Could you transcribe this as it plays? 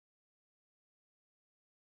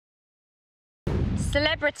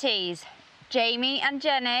Celebrities, Jamie and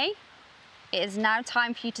Jenny, it is now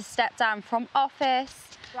time for you to step down from office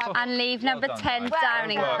and leave number 10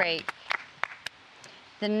 Downing Creek.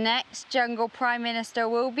 The next Jungle Prime Minister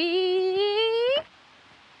will be...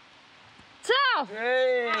 Toff!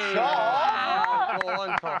 Hey. I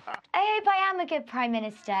hope I am a good Prime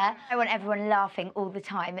Minister. I want everyone laughing all the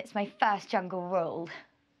time. It's my first jungle rule.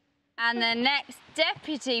 And the next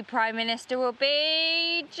Deputy Prime Minister will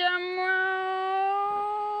be... drumroll...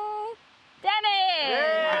 Dennis!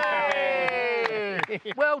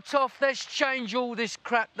 Well, Toff, let's change all this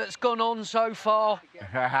crap that's gone on so far. Woo!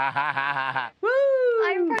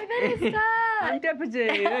 I'm Prime Minister! I'm Deputy.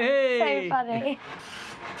 Hey. So funny.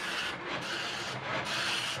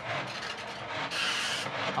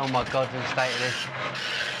 Oh my God, the state of this.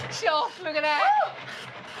 Toff, look at that!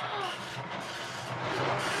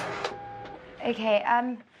 OK,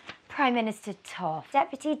 Prime Minister Toff.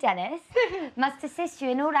 Deputy Dennis must assist you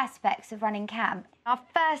in all aspects of running camp. Our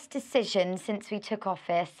first decision since we took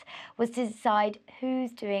office was to decide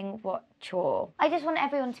who's doing what chore. I just want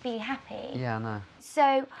everyone to be happy. Yeah, I know.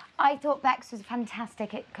 So I thought Bex was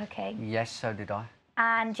fantastic at cooking. Yes, so did I.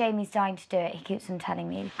 And Jamie's dying to do it. He keeps on telling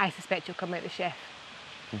me. I suspect you'll come out the chef.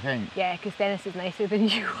 You think? Yeah, because Dennis is nicer than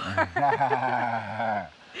you are.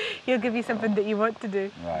 He'll give you something that you want to do.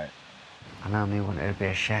 Right. I know me wanted to be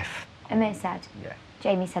a chef. Amir said. Yeah.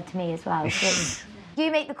 Jamie said to me as well. You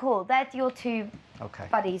make the call. They're your two Okay.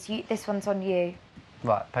 buddies. This one's on you.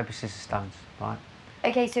 Right, paper, scissors, stones, right?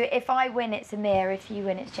 OK, so if I win, it's Amir. If you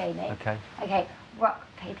win, it's Jamie. Okay. OK, rock,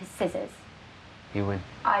 paper, scissors. You win.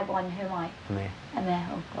 I won. Who am I? Amir. Amir.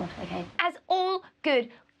 Oh, God, OK. As all good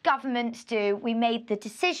governments do, we made the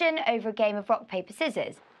decision over a game of rock, paper,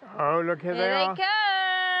 scissors. Oh, look, here they are. come!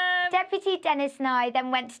 Deputy Dennis and I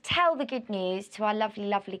then went to tell the good news to our lovely,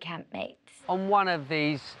 lovely campmates. On one of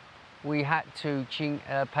these, we had to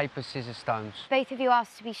paper, scissors, stones. Both of you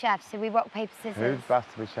asked to be chefs, so we rock, paper, scissors. Who's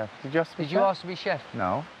asked to be chef? Did you ask to be Did chef? you ask to be chef?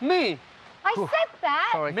 No. Me? I said that!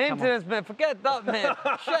 Sorry, come on. Maintenance man, forget that, man.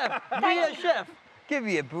 Chef, be a chef. Give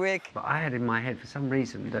me a break. But I had in my head, for some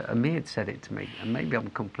reason, that Amir had said it to me, and maybe I'm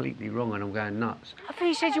completely wrong and I'm going nuts. I thought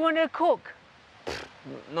you said you wanted to cook.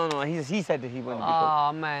 No, he said that he wanted to be cook.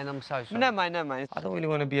 Oh, man, I'm so sorry. Never mind, never mind. I don't really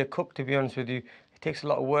want to be a cook, to be honest with you. It takes a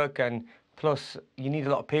lot of work, and plus, you need a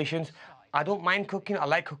lot of patience. I don't mind cooking, I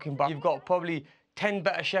like cooking, but you've got probably 10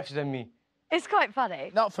 better chefs than me. It's quite funny.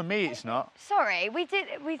 Not for me, it's not. Sorry,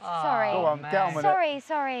 sorry. Go on, get on with it.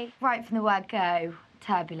 Sorry. Right from the word go,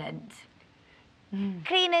 turbulent.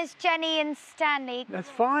 Cleaners, Jenny and Stanley. That's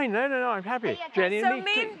fine. No, I'm happy. Jenny So and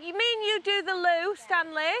me. you mean you do the loo,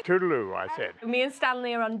 Stanley? Toodaloo, I said. Me and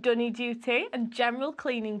Stanley are on dunny duty and general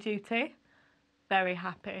cleaning duty. Very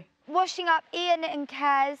happy. Washing up, Ian and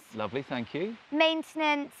Kaz. Lovely, thank you.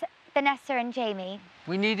 Maintenance, Vanessa and Jamie.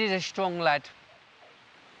 We needed a strong lad.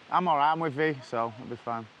 I'm all right, I'm with V, so it'll be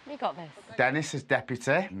fine. We got this. Dennis is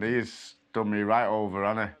deputy. He's done me right over,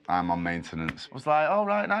 hasn't he? I'm on maintenance. I was like, all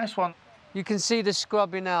right, nice one. You can see the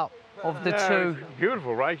scrubbing out of the two.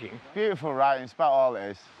 Beautiful writing. Beautiful writing, it's about all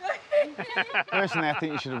it is. Personally, I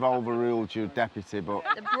think you should have overruled your deputy, but...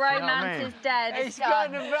 The bromance is dead. It's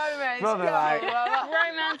gone, the bromance. Brother, like...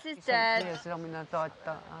 Bromance is dead.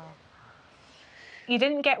 You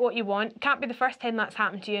didn't get what you want. Can't be the first time that's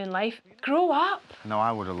happened to you in life. Grow up. No,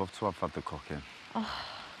 I would have loved to have had the cooking. I'm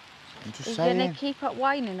just You're saying. going to keep up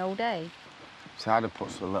whining all day. So I'd have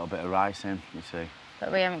put a little bit of rice in, you see.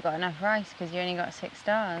 But we haven't got enough rice because you only got 6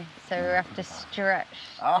 stars. So we have to stretch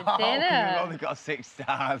the Oh, dinner. you've only got 6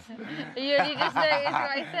 stars. You only just noticed what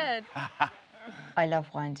I said. I love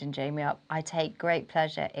winding Jamie up. I take great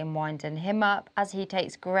pleasure in winding him up, as he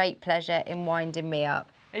takes great pleasure in winding me up.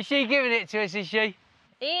 Is she giving it to us, is she?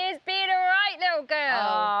 He is being a right little girl.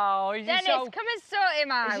 Oh, is he Dennis, come and sort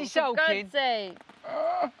him out. Is he for sulking? God's sake.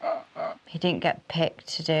 He didn't get picked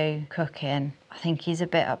to do cooking. I think he's a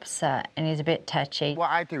bit upset and he's a bit touchy.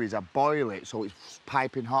 What I do is I boil it so it's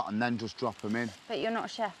piping hot and then just drop them in. But you're not a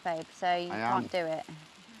chef, babe, so you I can't am. do it.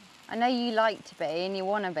 I know you like to be and you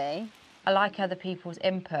want to be. I like other people's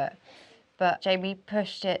input, but Jamie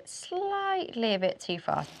pushed it slightly a bit too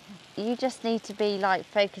far. You just need to be, like,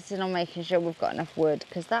 focusing on making sure we've got enough wood,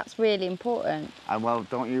 because that's really important. And, well,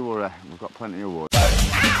 don't you worry, we've got plenty of wood.